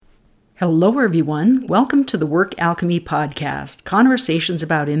Hello, everyone. Welcome to the Work Alchemy Podcast, conversations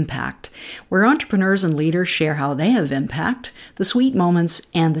about impact, where entrepreneurs and leaders share how they have impact, the sweet moments,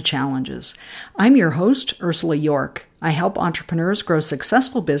 and the challenges. I'm your host, Ursula York. I help entrepreneurs grow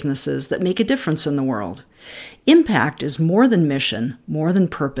successful businesses that make a difference in the world. Impact is more than mission, more than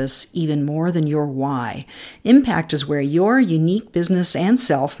purpose, even more than your why. Impact is where your unique business and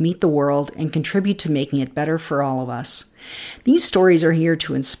self meet the world and contribute to making it better for all of us. These stories are here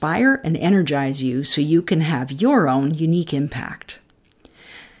to inspire and energize you so you can have your own unique impact.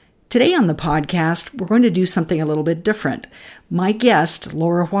 Today on the podcast, we're going to do something a little bit different. My guest,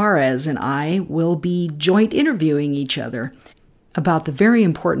 Laura Juarez, and I will be joint interviewing each other about the very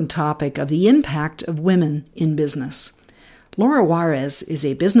important topic of the impact of women in business. Laura Juarez is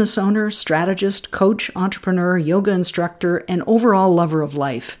a business owner, strategist, coach, entrepreneur, yoga instructor, and overall lover of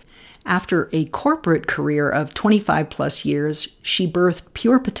life. After a corporate career of 25 plus years, she birthed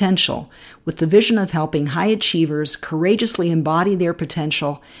Pure Potential with the vision of helping high achievers courageously embody their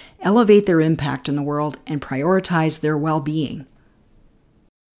potential, elevate their impact in the world, and prioritize their well-being.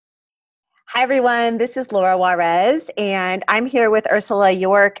 Hi, everyone. This is Laura Juarez, and I'm here with Ursula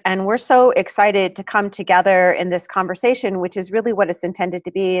York, and we're so excited to come together in this conversation, which is really what it's intended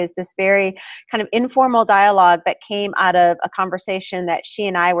to be, is this very kind of informal dialogue that came out of a conversation that she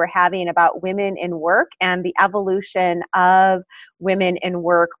and I were having about women in work and the evolution of women in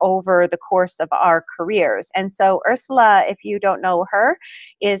work over the course of our careers. And so Ursula, if you don't know her,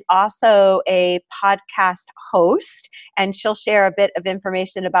 is also a podcast host, and she'll share a bit of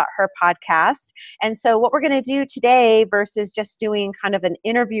information about her podcast. And so what we're going to do today, versus just doing kind of an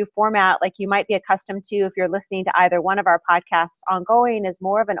interview format like you might be accustomed to if you're listening to either one of our podcasts ongoing, is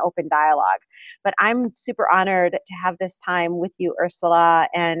more of an open dialogue. But I'm super honored to have this time with you, Ursula,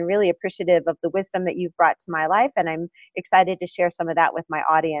 and really appreciative of the wisdom that you've brought to my life. And I'm excited to share some of that with my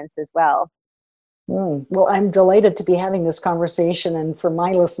audience as well. Well, I'm delighted to be having this conversation. And for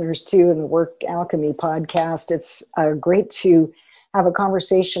my listeners too, in the Work Alchemy podcast, it's great to have a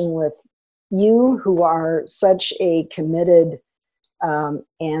conversation with you, who are such a committed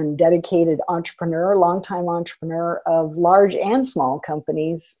and dedicated entrepreneur, longtime entrepreneur of large and small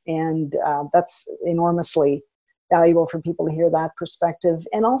companies. And that's enormously valuable for people to hear that perspective.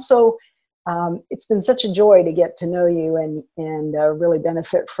 And also, it's been such a joy to get to know you and really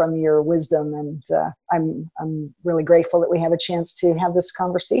benefit from your wisdom. And I'm really grateful that we have a chance to have this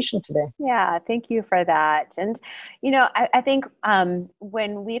conversation today. Yeah, thank you for that. And, I think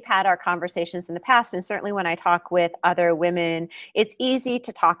when we've had our conversations in the past, and certainly when I talk with other women, it's easy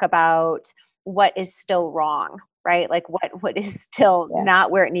to talk about what is still wrong, right? Like what is still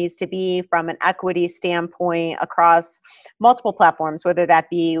not where it needs to be from an equity standpoint across multiple platforms, whether that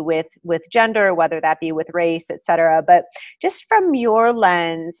be with gender, whether that be with race, et cetera. But just from your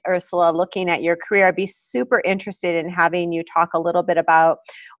lens, Ursula, looking at your career, I'd be super interested in having you talk a little bit about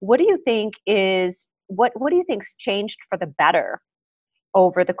what do you think's changed for the better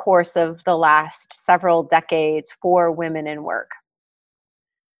over the course of the last several decades for women in work?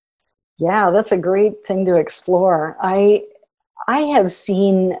 Yeah, that's a great thing to explore. I have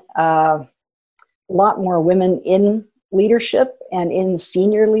seen a lot more women in leadership and in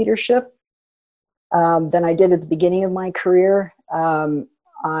senior leadership than I did at the beginning of my career.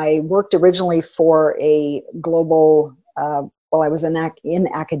 I worked originally for a global, I was in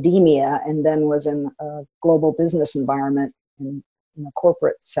academia, and then was in a global business environment in a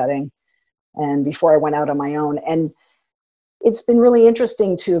corporate setting, and before I went out on my own. And it's been really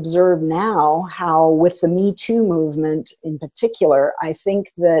interesting to observe now how, with the Me Too movement in particular, I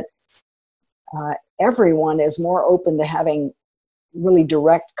think that everyone is more open to having really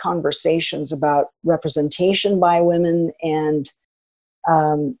direct conversations about representation by women and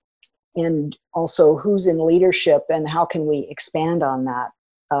also who's in leadership and how can we expand on that.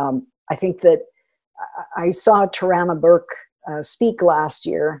 I think that I saw Tarana Burke speak last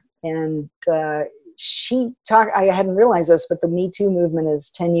year, and she talked, I hadn't realized this, but the Me Too movement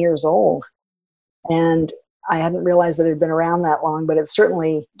is 10 years old. And I hadn't realized that it had been around that long, but it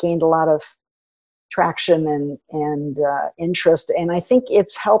certainly gained a lot of traction and interest. And I think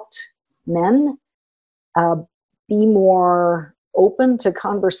it's helped men be more open to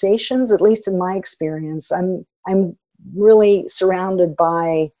conversations, at least in my experience. I'm really surrounded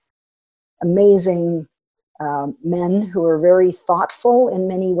by amazing men who are very thoughtful in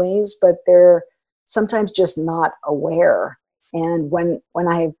many ways, but they're sometimes just not aware. And when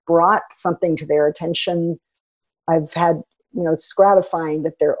I've brought something to their attention, I've had, it's gratifying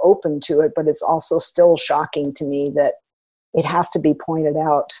that they're open to it, but it's also still shocking to me that it has to be pointed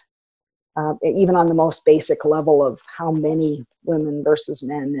out, even on the most basic level of how many women versus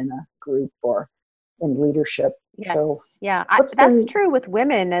men group or in leadership. So Yes. Yeah. That's been, true with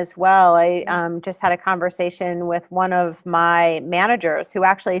women as well. I just had a conversation with one of my managers who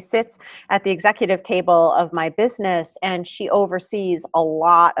actually sits at the executive table of my business, and she oversees a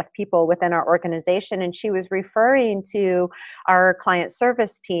lot of people within our organization. And she was referring to our client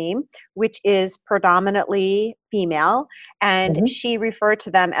service team, which is predominantly female, and Mhm. she referred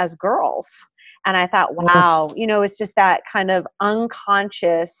to them as girls. And I thought, wow, it's just that kind of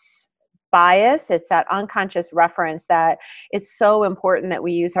unconscious bias. It's that unconscious reference that it's so important that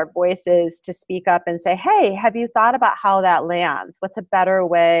we use our voices to speak up and say, hey, have you thought about how that lands? What's a better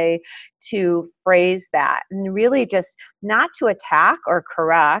way to phrase that? And really just not to attack or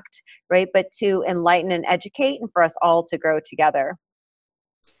correct, right? But to enlighten and educate and for us all to grow together.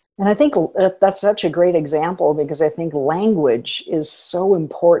 And I think that's such a great example, because I think language is so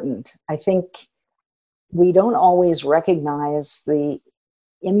important. I think we don't always recognize the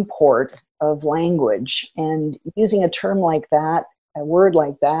import of language, and using a term like that, a word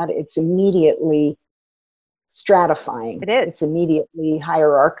like that, it's immediately stratifying. It is. It's immediately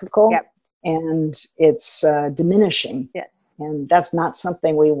hierarchical. Yep. And it's diminishing. Yes. And that's not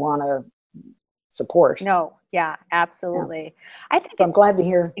something we want to support. No. Yeah, absolutely. Yeah. I think so I'm glad to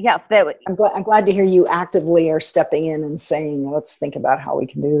hear. Yeah, I'm glad to hear you actively are stepping in and saying, let's think about how we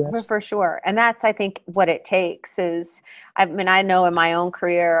can do this. For sure. And that's, I think, what it takes is, I mean, I know in my own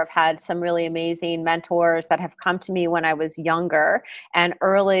career, I've had some really amazing mentors that have come to me when I was younger and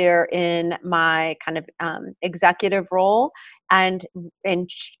earlier in my kind of executive role, and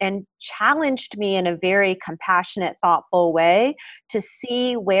challenged me in a very compassionate, thoughtful way to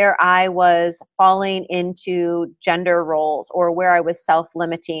see where I was falling into gender roles, or where I was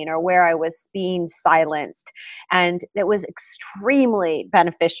self-limiting, or where I was being silenced. And it was extremely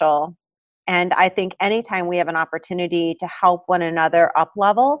beneficial. And I think anytime we have an opportunity to help one another up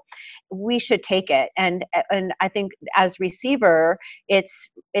level, we should take it. And I think as receiver, it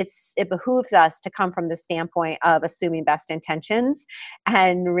behooves us to come from the standpoint of assuming best intentions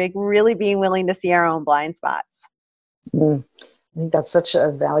and really being willing to see our own blind spots. I think that's such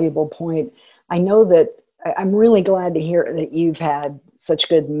a valuable point. I know that I'm really glad to hear that you've had such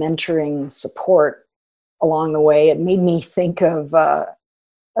good mentoring support along the way. It made me think of a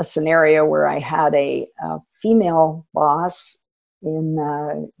scenario where I had a female boss in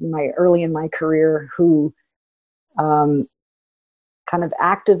early in my career who kind of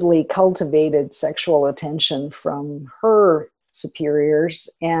actively cultivated sexual attention from her superiors,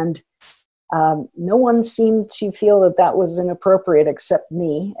 and no one seemed to feel that that was inappropriate except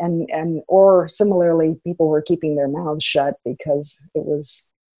me, and or similarly, people were keeping their mouths shut because it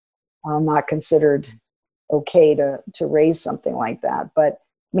was not considered okay to raise something like that. But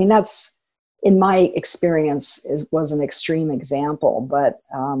I mean, that's, in my experience, was an extreme example. But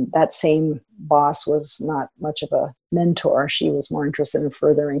that same boss was not much of a mentor. She was more interested in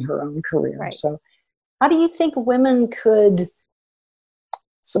furthering her own career. Right. So how do you think women could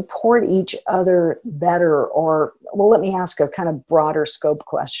support each other better? Or, well, let me ask a kind of broader scope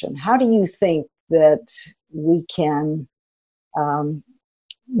question. How do you think that we can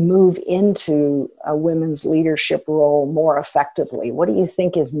move into a women's leadership role more effectively? What do you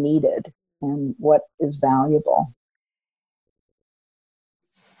think is needed and what is valuable?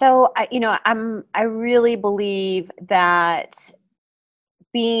 So, I really believe that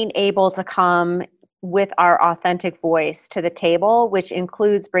being able to come with our authentic voice to the table, which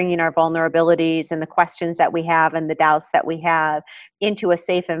includes bringing our vulnerabilities and the questions that we have and the doubts that we have into a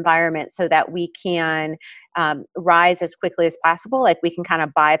safe environment, so that we can rise as quickly as possible. Like, we can kind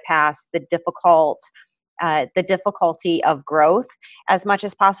of bypass the difficulty of growth as much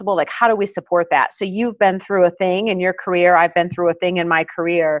as possible. Like, how do we support that? So you've been through a thing in your career. I've been through a thing in my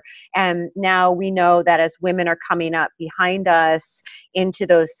career. And now we know that as women are coming up behind us into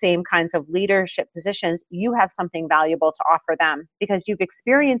those same kinds of leadership positions, you have something valuable to offer them because you've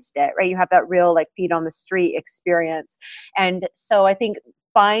experienced it, right? You have that real, like, feet on the street experience. And so I think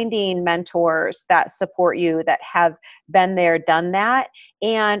finding mentors that support you, that have been there, done that,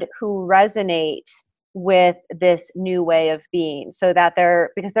 and who resonate with this new way of being, so that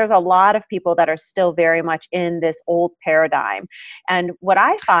because there's a lot of people that are still very much in this old paradigm. And what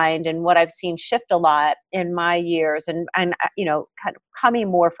I find, and what I've seen shift a lot in my years, and kind of coming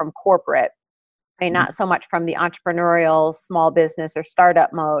more from corporate, and not so much from the entrepreneurial small business or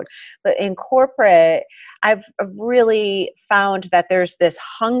startup mode, but in corporate, I've really found that there's this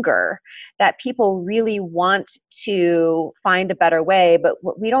hunger that people really want to find a better way, but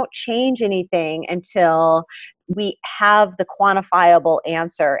we don't change anything until we have the quantifiable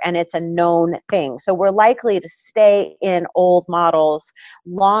answer and it's a known thing. So we're likely to stay in old models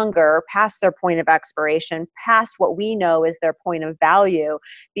longer past their point of expiration, past what we know is their point of value,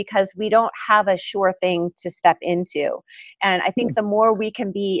 because we don't have a sure thing to step into. And I think the more we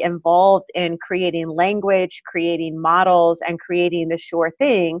can be involved in creating language, creating models, and creating the sure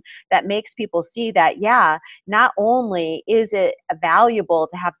thing that makes people see that, yeah, not only is it valuable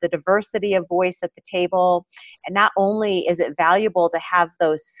to have the diversity of voice at the table, and not only is it valuable to have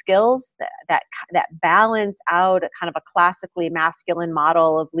those skills that balance out a kind of a classically masculine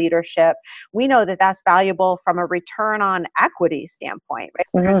model of leadership, we know that that's valuable from a return on equity standpoint, right?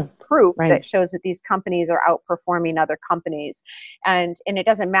 There's proof that shows that these companies are outperforming other companies. And it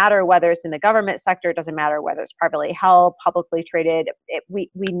doesn't matter whether it's in the government sector, it doesn't matter whether it's privately held, publicly traded.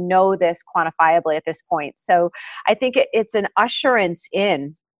 We know this quantifiably at this point. So I think it's an usherance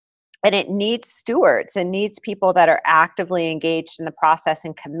in. And it needs stewards and needs people that are actively engaged in the process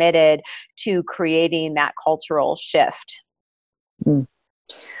and committed to creating that cultural shift.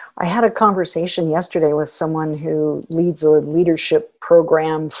 I had a conversation yesterday with someone who leads a leadership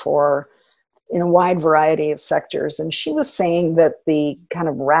program in a wide variety of sectors. And she was saying that the kind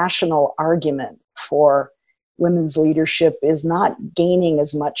of rational argument for women's leadership is not gaining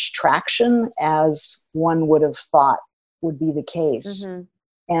as much traction as one would have thought would be the case. Mm-hmm.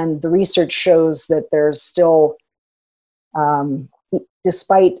 And the research shows that there's still,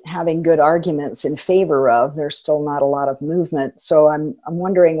 despite having good arguments in favor of, there's still not a lot of movement. So I'm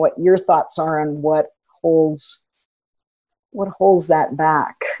wondering what your thoughts are on what holds that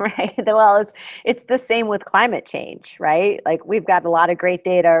back. Right. Well, it's the same with climate change, right? Like we've got a lot of great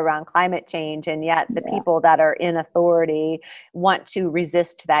data around climate change, and yet the people that are in authority want to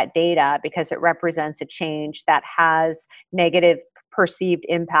resist that data because it represents a change that has negative perceived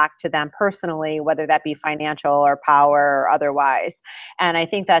impact to them personally, whether that be financial or power or otherwise. And I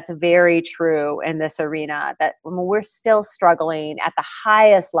think that's very true in this arena, that we're still struggling at the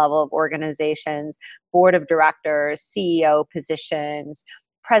highest level of organizations, board of directors, CEO positions,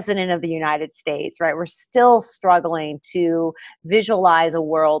 President of the United States, right? We're still struggling to visualize a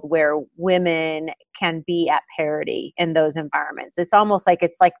world where women can be at parity in those environments. It's almost like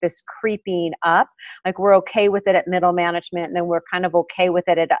it's like this creeping up. Like we're okay with it at middle management, and then we're kind of okay with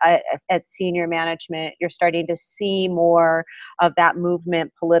it at senior management. You're starting to see more of that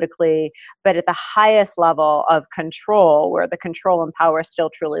movement politically, but at the highest level of control, where the control and power still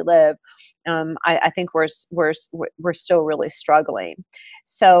truly live, I think we're still really struggling.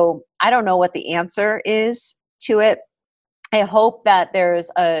 So I don't know what the answer is to it. I hope that there's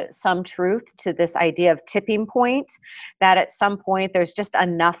some truth to this idea of tipping point, that at some point there's just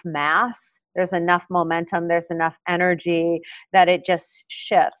enough mass, there's enough momentum, there's enough energy that it just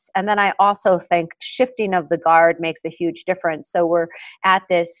shifts. And then I also think shifting of the guard makes a huge difference. So we're at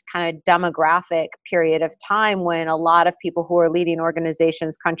this kind of demographic period of time when a lot of people who are leading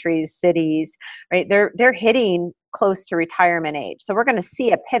organizations, countries, cities, right, they're hitting close to retirement age. So we're going to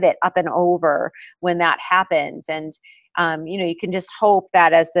see a pivot up and over when that happens. And you can just hope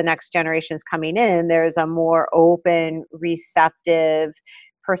that as the next generation is coming in, there's a more open, receptive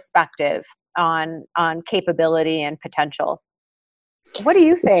perspective on capability and potential. What do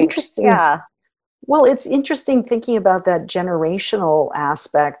you think? It's interesting. Yeah. Well, it's interesting thinking about that generational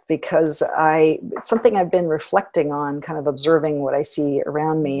aspect, because it's something I've been reflecting on, kind of observing what I see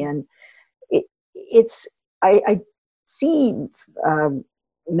around me. And I see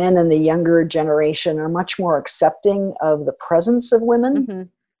men in the younger generation are much more accepting of the presence of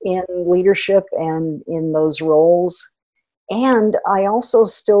women in leadership and in those roles. And I also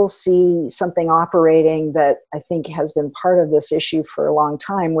still see something operating that I think has been part of this issue for a long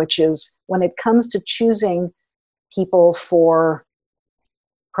time, which is when it comes to choosing people for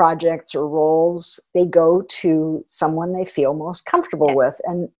projects or roles, they go to someone they feel most comfortable with.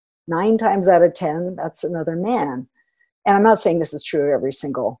 And 9 times out of 10, that's another man. And I'm not saying this is true of every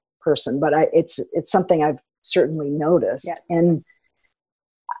single person, but it's something I've certainly noticed. Yes. And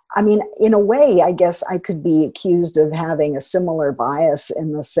I mean, in a way, I guess I could be accused of having a similar bias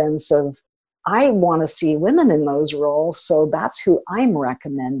in the sense of I want to see women in those roles, so that's who I'm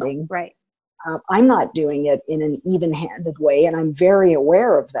recommending. Right. I'm not doing it in an even-handed way, and I'm very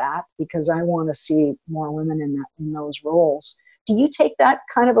aware of that because I want to see more women in those roles. Do you take that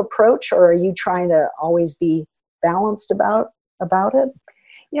kind of approach, or are you trying to always be balanced about it?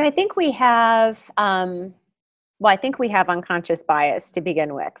 I think we have Well, I think we have unconscious bias to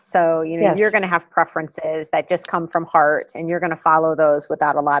begin with. So, Yes. you're going to have preferences that just come from heart, and you're going to follow those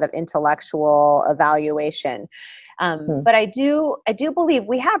without a lot of intellectual evaluation. But I do believe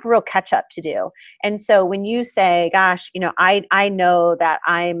we have real catch up to do. And so when you say, gosh, I know that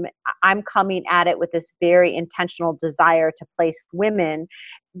I'm coming at it with this very intentional desire to place women,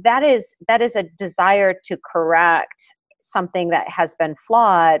 that is a desire to correct something that has been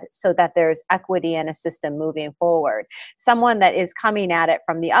flawed so that there's equity in a system moving forward. Someone that is coming at it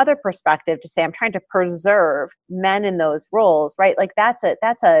from the other perspective to say, I'm trying to preserve men in those roles, right? Like that's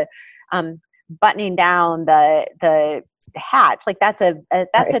a buttoning down the hatch. Like that's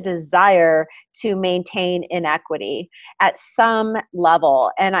a desire to maintain inequity at some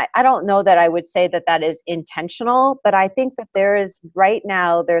level. And I don't know that I would say that is intentional, but I think that there's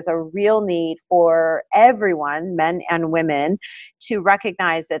a real need for everyone, men and women, to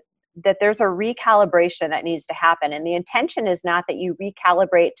recognize that there's a recalibration that needs to happen. And the intention is not that you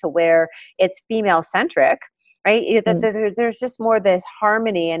recalibrate to where it's female centric, right? That there's just more this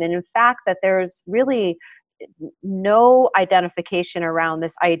harmony. And in fact, that there's really no identification around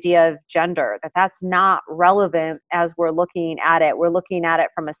this idea of gender, that's not relevant as we're looking at it. We're looking at it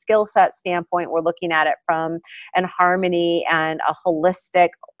from a skill set standpoint. We're looking at it from an harmony and a holistic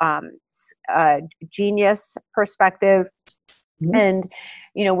genius perspective. Mm-hmm. And,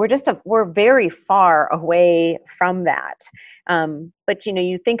 we're very far away from that. But,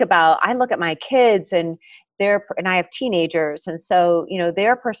 you think about, I look at my kids and I have teenagers. And so,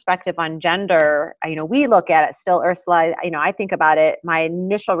 their perspective on gender, we look at it still, Ursula, I think about it. My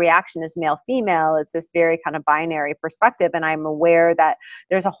initial reaction is male, female is this very kind of binary perspective. And I'm aware that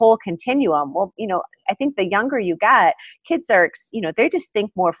there's a whole continuum. Well, I think the younger you get, kids are, they just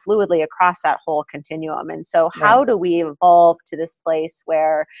think more fluidly across that whole continuum. And so how do we evolve to this place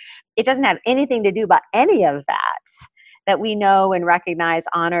where it doesn't have anything to do about any of that we know and recognize,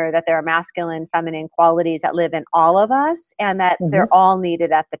 honor that there are masculine, feminine qualities that live in all of us and that they're all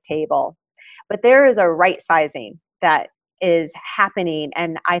needed at the table. But there is a right sizing that is happening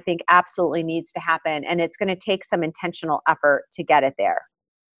and I think absolutely needs to happen. And it's going to take some intentional effort to get it there.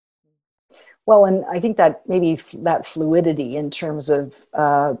 Well, and I think that maybe that fluidity in terms of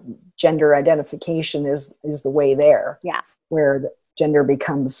gender identification is the way there. Yeah. Where the gender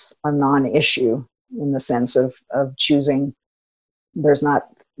becomes a non-issue. In the sense of choosing, there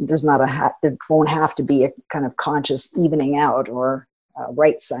won't have to be a kind of conscious evening out or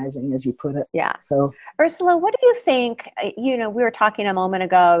right sizing, as you put it. Yeah. So, Ursula, what do you think? We were talking a moment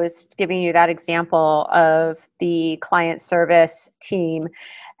ago. I was giving you that example of the client service team,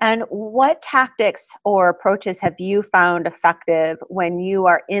 and what tactics or approaches have you found effective when you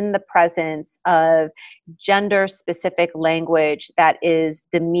are in the presence of gender-specific language that is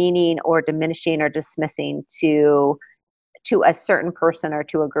demeaning or diminishing or dismissing to a certain person or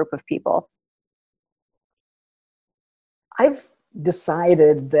to a group of people? I've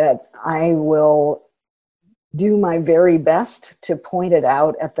decided that I will do my very best to point it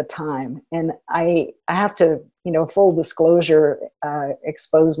out at the time. And I have to, full disclosure,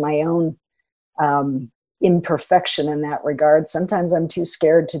 expose my own imperfection in that regard. Sometimes I'm too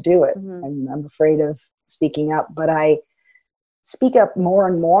scared to do it. Mm-hmm. I'm afraid of speaking up, but I speak up more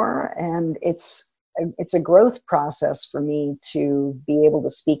and more, and it's a growth process for me to be able to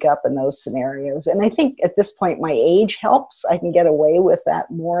speak up in those scenarios. And I think at this point, my age helps. I can get away with that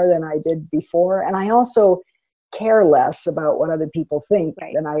more than I did before. And I also care less about what other people think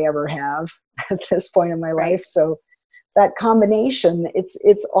than I ever have at this point in my life. So that combination,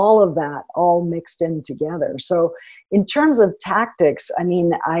 it's all of that all mixed in together. So in terms of tactics, I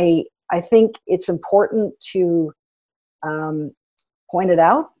mean, I think it's important to point it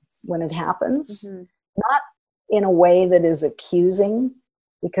out when it happens, not in a way that is accusing,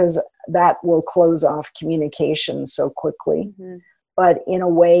 because that will close off communication so quickly, but in a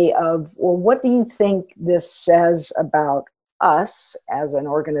way of, well, what do you think this says about us as an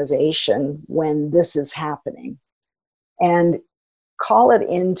organization when this is happening? And call it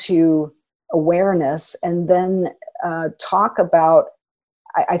into awareness, and then talk about,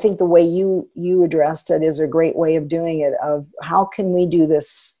 I think the way you addressed it is a great way of doing it, of how can we do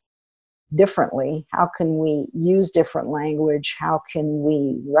this differently? How can we use different language? How can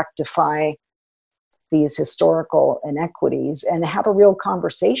we rectify these historical inequities and have a real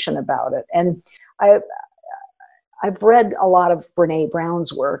conversation about it? And I've read a lot of Brene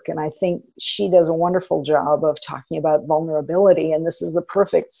Brown's work, and I think she does a wonderful job of talking about vulnerability. And this is the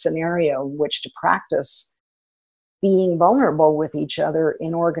perfect scenario in which to practice being vulnerable with each other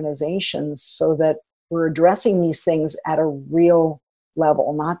in organizations so that we're addressing these things at a real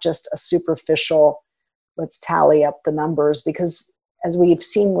level, not just a superficial, let's tally up the numbers, because as we've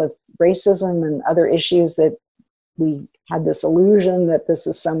seen with racism and other issues, that we had this illusion that this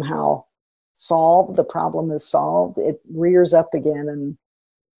is somehow solved, the problem is solved. It rears up again,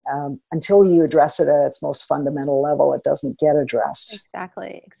 and until you address it at its most fundamental level, it doesn't get addressed.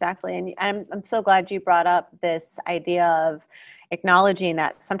 Exactly. And I'm so glad you brought up this idea of acknowledging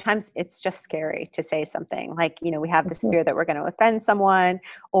that sometimes it's just scary to say something. Like, we have this fear that we're going to offend someone,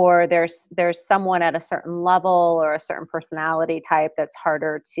 or there's someone at a certain level or a certain personality type that's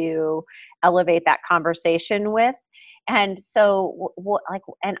harder to elevate that conversation with. And so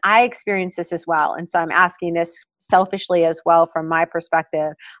and I experience this as well. And so I'm asking this selfishly as well from my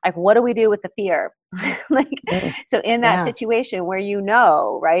perspective, like, what do we do with the fear? So in that situation where,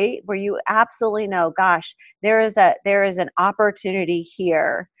 right, where you absolutely know, gosh, there is an opportunity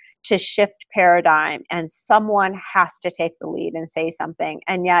here to shift paradigm, and someone has to take the lead and say something.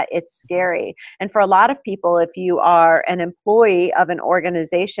 And yet it's scary. And for a lot of people, if you are an employee of an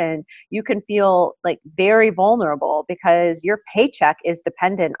organization, you can feel like very vulnerable because your paycheck is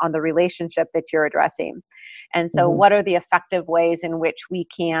dependent on the relationship that you're addressing. And so what are the effective ways in which we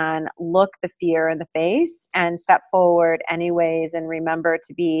can look the fear in the face and step forward anyways, and remember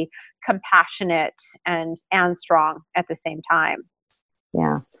to be compassionate and strong at the same time?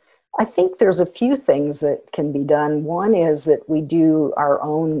 Yeah. I think there's a few things that can be done. One is that we do our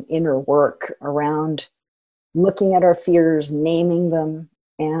own inner work around looking at our fears, naming them,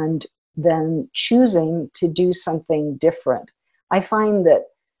 and then choosing to do something different. I find that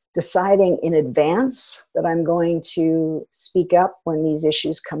deciding in advance that I'm going to speak up when these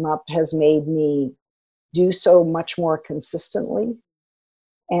issues come up has made me do so much more consistently.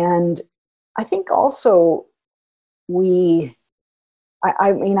 And I think also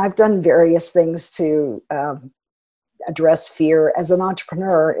I mean, I've done various things to address fear. As an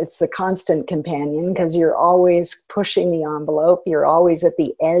entrepreneur, it's the constant companion, because you're always pushing the envelope. You're always at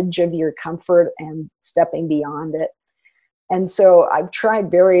the edge of your comfort and stepping beyond it. And so I've tried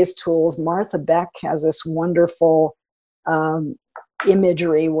various tools. Martha Beck has this wonderful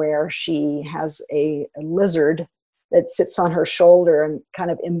imagery where she has a lizard that sits on her shoulder and kind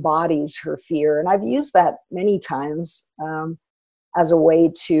of embodies her fear. And I've used that many times. As a way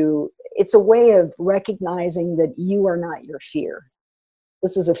it's a way of recognizing that you are not your fear.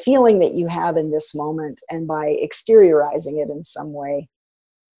 This is a feeling that you have in this moment, and by exteriorizing it in some way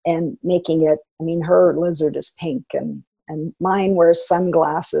and making it, I mean, her lizard is pink, and mine wears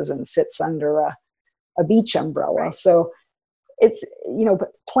sunglasses and sits under a beach umbrella. Right. So it's,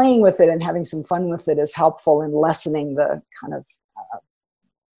 playing with it and having some fun with it is helpful in lessening the kind of,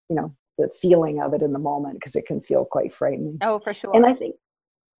 the feeling of it in the moment, because it can feel quite frightening. Oh, for sure. And I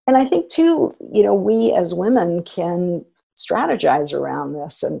think too, we as women can strategize around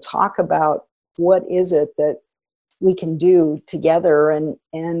this and talk about what is it that we can do together,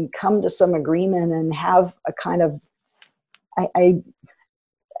 and come to some agreement and have a kind of, I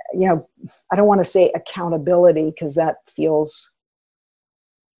don't want to say accountability, because that feels,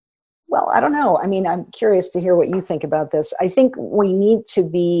 well, I don't know. I mean, I'm curious to hear what you think about this. I think we need to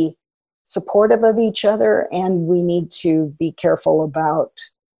be supportive of each other, and we need to be careful about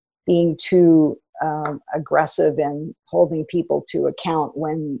being too aggressive and holding people to account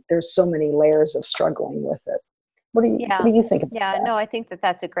when there's so many layers of struggling with it. What do you think about that? No, I think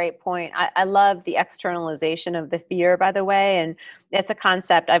that's a great point. I love the externalization of the fear, by the way. And it's a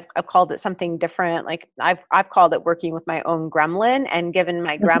concept. I've called it something different. Like I've called it working with my own gremlin, and given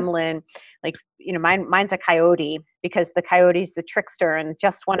my gremlin, like, mine's a coyote, because the coyote's the trickster. And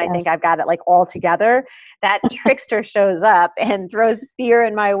just when I think I've got it like all together, that trickster shows up and throws fear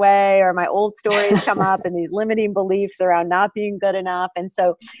in my way, or my old stories come up and these limiting beliefs around not being good enough. And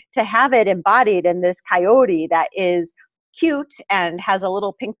so to have it embodied in this coyote that is cute and has a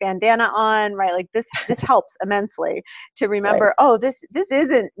little pink bandana on, right? Like this helps immensely to remember, right. Oh, this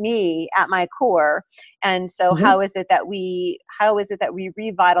isn't me at my core. And so how is it that we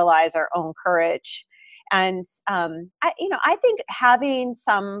revitalize our own courage? And I think having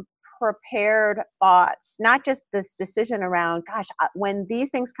some prepared thoughts, not just this decision around, gosh, when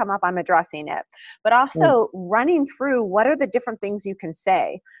these things come up, I'm addressing it, but also running through what are the different things you can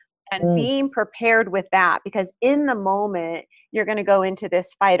say, and being prepared with that, because in the moment you're going to go into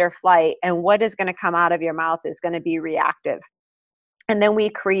this fight or flight, and what is going to come out of your mouth is going to be reactive. And then we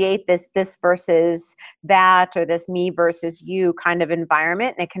create this versus that, or this me versus you kind of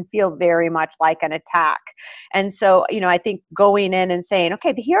environment. And it can feel very much like an attack. And so, I think going in and saying,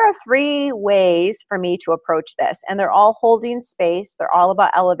 okay, here are 3 ways for me to approach this. And they're all holding space. They're all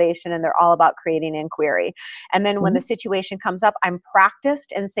about elevation, and they're all about creating inquiry. And then when the situation comes up, I'm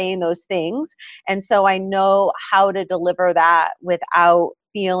practiced in saying those things. And so I know how to deliver that without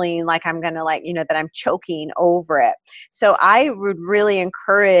feeling like I'm going to that I'm choking over it. So I would really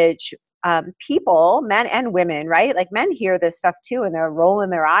encourage people, men and women, right? Like men hear this stuff too, and they're rolling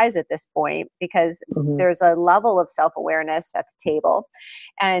their eyes at this point because there's a level of self-awareness at the table.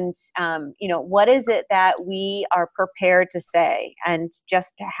 And, what is it that we are prepared to say, and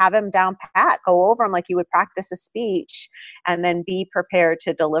just to have them down pat, go over them like you would practice a speech, and then be prepared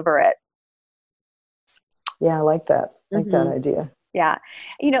to deliver it. Yeah, I like that. I like that idea. Yeah.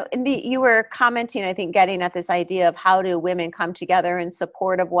 You were commenting, I think, getting at this idea of how do women come together in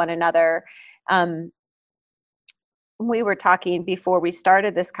support of one another. We were talking before we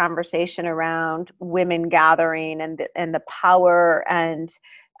started this conversation around women gathering and the power and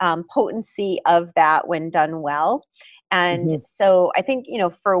potency of that when done well. And so I think,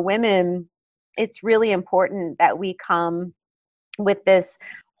 for women, it's really important that we come with this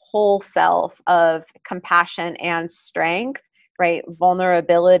whole self of compassion and strength, right?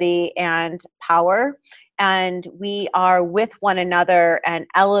 Vulnerability and power. And we are with one another and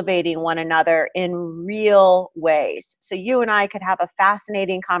elevating one another in real ways. So you and I could have a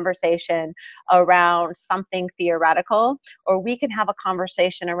fascinating conversation around something theoretical, or we can have a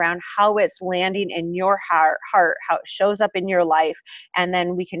conversation around how it's landing in your heart, how it shows up in your life. And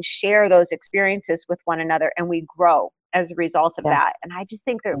then we can share those experiences with one another, and we grow as a result of that. And I just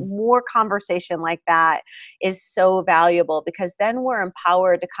think that more conversation like that is so valuable, because then we're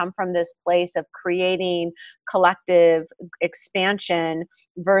empowered to come from this place of creating collective expansion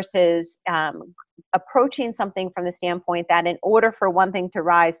versus approaching something from the standpoint that in order for one thing to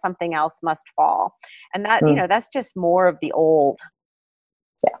rise, something else must fall. And that, that's just more of the old.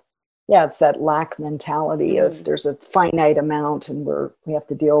 Yeah, it's that lack mentality of there's a finite amount, and we have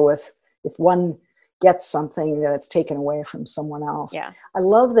to deal with, if one gets something, that it's taken away from someone else. Yeah. I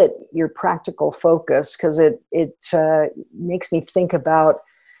love that your practical focus, because it makes me think about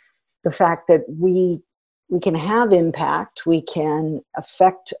the fact that we can have impact, we can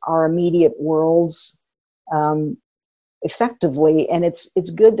affect our immediate worlds effectively, and it's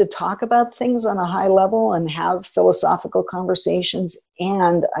good to talk about things on a high level and have philosophical conversations.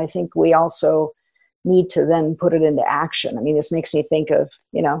 And I think we also need to then put it into action. I mean, this makes me think of,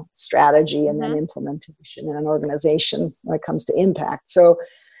 strategy and then implementation in an organization when it comes to impact. So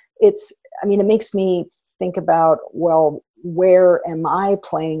it makes me think about, well, where am I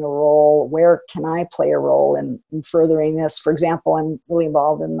playing a role? Where can I play a role in furthering this? For example, I'm really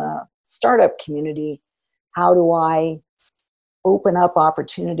involved in the startup community. How do I open up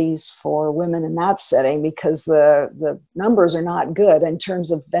opportunities for women in that setting? Because the numbers are not good in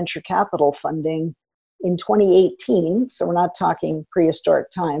terms of venture capital funding. In 2018, so we're not talking prehistoric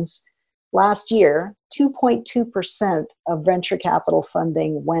times, last year, 2.2% of venture capital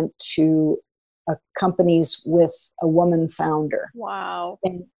funding went to companies with a woman founder. Wow.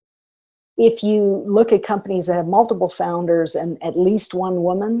 And if you look at companies that have multiple founders and at least one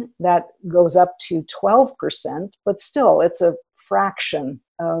woman, that goes up to 12%, but still it's a fraction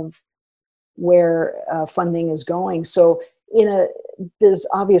of where funding is going. So there's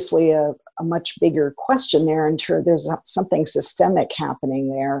obviously a much bigger question there, and there's something systemic happening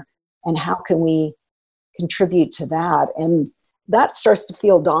there, and how can we contribute to that? And that starts to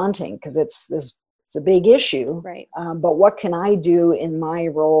feel daunting, because it's a big issue, right? But what can I do in my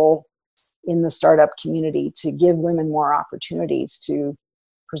role in the startup community to give women more opportunities to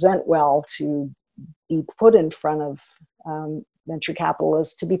present well, to be put in front of venture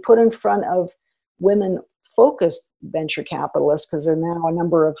capitalists, to be put in front of women-focused venture capitalists, because there are now a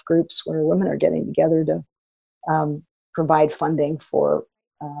number of groups where women are getting together to provide funding for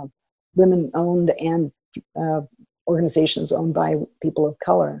women-owned and organizations owned by people of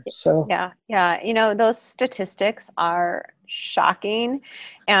color. So yeah, those statistics are shocking,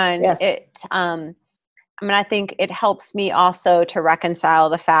 and I think it helps me also to reconcile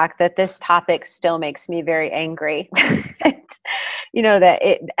the fact that this topic still makes me very angry.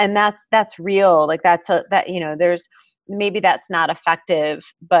 That's real. Like there's maybe that's not effective,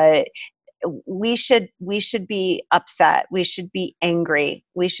 but we should be upset, we should be angry,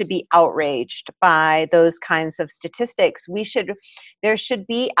 we should be outraged by those kinds of statistics. There should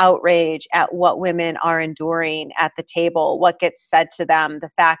be outrage at what women are enduring at the table, what gets said to them,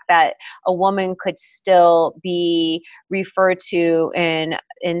 the fact that a woman could still be referred to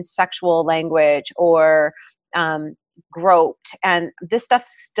in sexual language or groped, and this stuff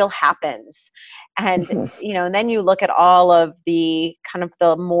still happens. And and then you look at all of the kind of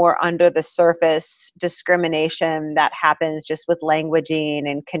the more under the surface discrimination that happens just with languaging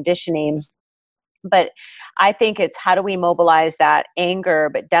and conditioning. But I think it's, how do we mobilize that anger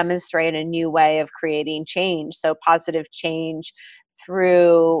but demonstrate a new way of creating change? So positive change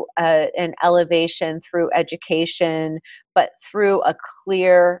through an elevation, through education, but through a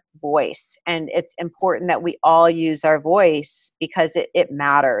clear voice. And it's important that we all use our voice because it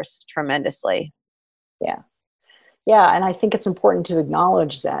matters tremendously. Yeah. Yeah. And I think it's important to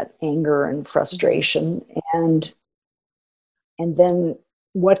acknowledge that anger and frustration, and then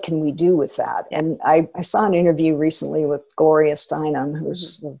what can we do with that? Yeah. And I saw an interview recently with Gloria Steinem,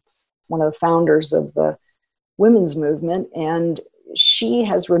 who's one of the founders of the women's movement, and she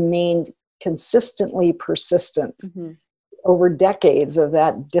has remained consistently persistent over decades of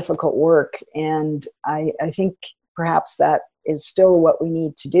that difficult work. And I think perhaps that is still what we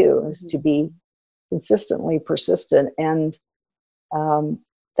need to do, is to be consistently persistent. And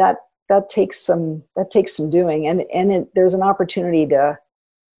that takes some doing. And there's an opportunity to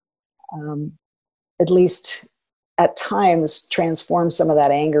at least at times transform some of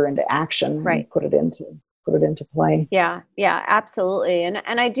that anger into action, and put it into play. Yeah, absolutely.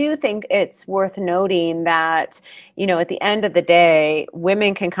 And I do think it's worth noting that, at the end of the day,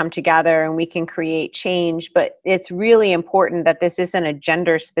 women can come together and we can create change, but it's really important that this isn't a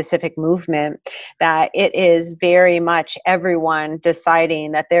gender specific movement, that it is very much everyone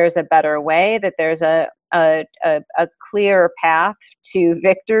deciding that there's a better way, that there's a clear path to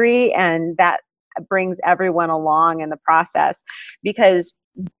victory, and that brings everyone along in the process. Because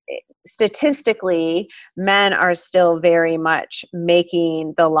statistically, men are still very much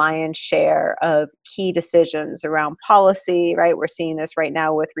making the lion's share of key decisions around policy, right? We're seeing this right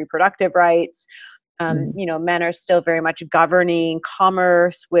now with reproductive rights. Men are still very much governing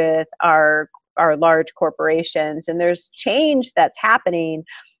commerce with our large corporations, and there's change that's happening,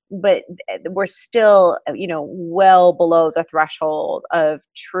 but we're still, well below the threshold of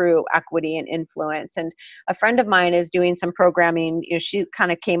true equity and influence. And a friend of mine is doing some programming. She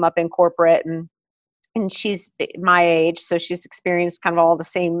kind of came up in corporate, and she's my age, so she's experienced kind of all the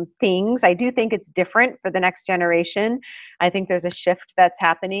same things. I do think it's different for the next generation. I think there's a shift that's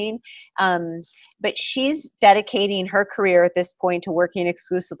happening. But she's dedicating her career at this point to working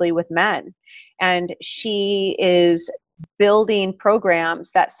exclusively with men. And she is building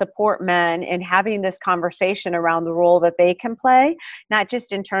programs that support men in having this conversation around the role that they can play, not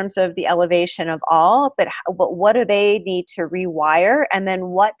just in terms of the elevation of all, but what do they need to rewire? And then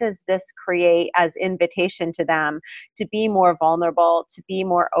what does this create as invitation to them to be more vulnerable, to be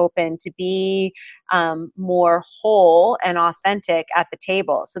more open, to be more whole and authentic at the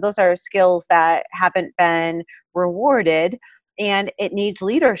table? So those are skills that haven't been rewarded, and it needs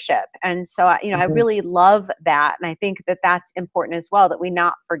leadership. And so, I really love that. And I think that that's important as well, that we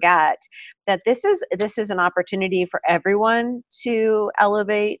not forget that this is an opportunity for everyone to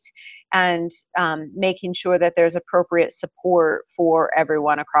elevate, and making sure that there's appropriate support for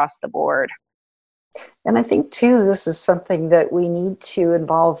everyone across the board. And I think too, this is something that we need to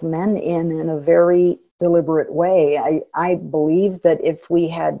involve men in a very deliberate way. I believe that if we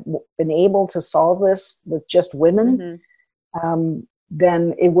had been able to solve this with just women,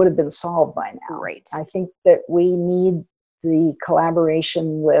 then it would have been solved by now. Right. I think that we need the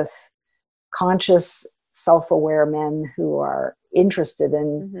collaboration with conscious, self-aware men who are interested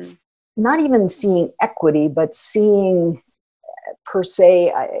in not even seeing equity, but seeing per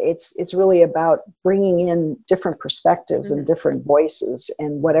se, it's really about bringing in different perspectives and different voices,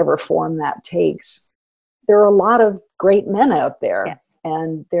 and whatever form that takes. There are a lot of great men out there,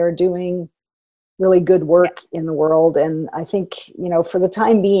 and they're doing really good work in the world. And I think, for the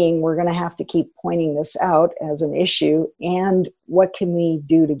time being, we're going to have to keep pointing this out as an issue. And what can we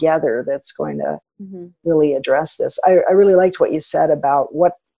do together that's going to really address this? I really liked what you said about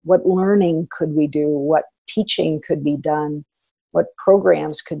what learning could we do, what teaching could be done, what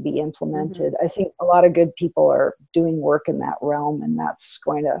programs could be implemented. I think a lot of good people are doing work in that realm, and that's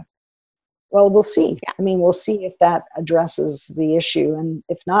going to, well, we'll see. I mean, we'll see if that addresses the issue. And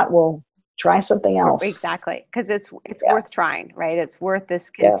if not, we'll try something else. Exactly. Because it's worth trying, right? It's worth this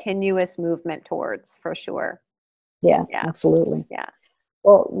continuous movement towards, for sure. Yeah, absolutely. Yeah.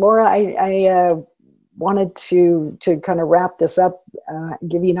 Well, Laura, I wanted to kind of wrap this up,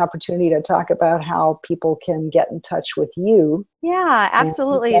 give you an opportunity to talk about how people can get in touch with you. Yeah,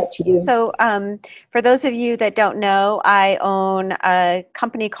 absolutely. So, for those of you that don't know, I own a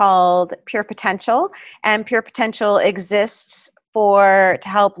company called Pure Potential, and Pure Potential exists to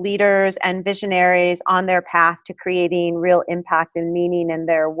help leaders and visionaries on their path to creating real impact and meaning in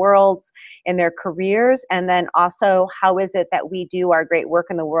their worlds, in their careers, and then also how is it that we do our great work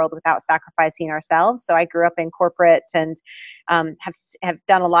in the world without sacrificing ourselves. So I grew up in corporate and have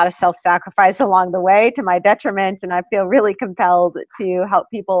done a lot of self-sacrifice along the way to my detriment, and I feel really compelled to help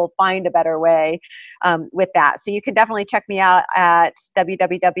people find a better way with that. So you can definitely check me out at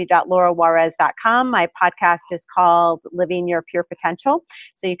www.laurajuarez.com. My podcast is called Living Your Pure Potential,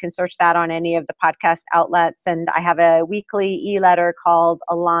 so you can search that on any of the podcast outlets. And I have a weekly e-letter called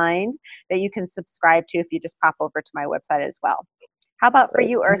Aligned that you can subscribe to if you just pop over to my website as well. How about for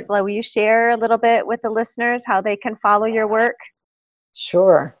you, Ursula? Will you share a little bit with the listeners how they can follow your work?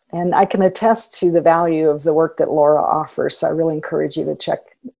 Sure. And I can attest to the value of the work that Laura offers. So I really encourage you to check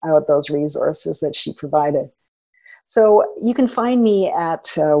out those resources that she provided. So you can find me at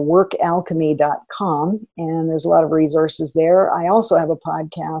workalchemy.com, and there's a lot of resources there. I also have a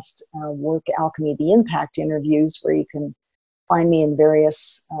podcast, Work Alchemy, the Impact Interviews, where you can find me in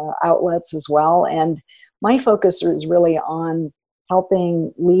various outlets as well. And my focus is really on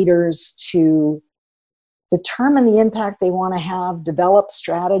helping leaders to determine the impact they want to have, develop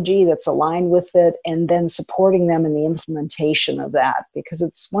strategy that's aligned with it, and then supporting them in the implementation of that. Because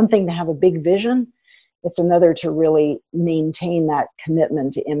it's one thing to have a big vision, it's another to really maintain that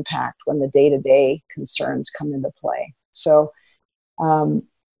commitment to impact when the day-to-day concerns come into play. So,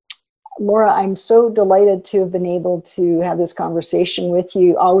 Laura, I'm so delighted to have been able to have this conversation with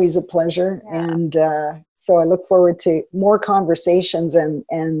you. Always a pleasure. Yeah. And so I look forward to more conversations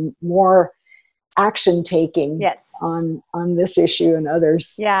and more action taking on this issue and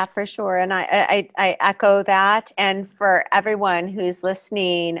others. Yeah, for sure. And I echo that. And for everyone who's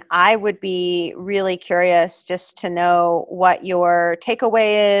listening, I would be really curious just to know what your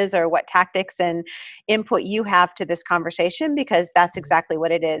takeaway is or what tactics and input you have to this conversation, because that's exactly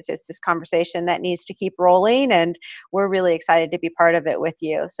what it is. It's this conversation that needs to keep rolling, and we're really excited to be part of it with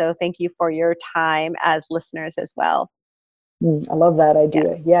you. So thank you for your time as listeners as well. I love that idea.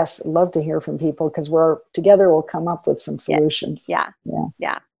 Yeah. Yes, love to hear from people, because we're together. We'll come up with some solutions. Yes.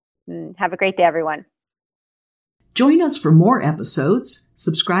 Yeah. Have a great day, everyone. Join us for more episodes.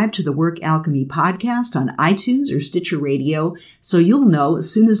 Subscribe to the Work Alchemy podcast on iTunes or Stitcher Radio so you'll know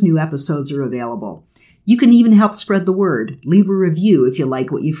as soon as new episodes are available. You can even help spread the word. Leave a review if you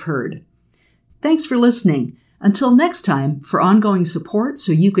like what you've heard. Thanks for listening. Until next time, for ongoing support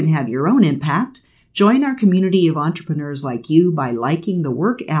so you can have your own impact, join our community of entrepreneurs like you by liking the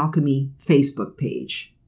Work Alchemy Facebook page.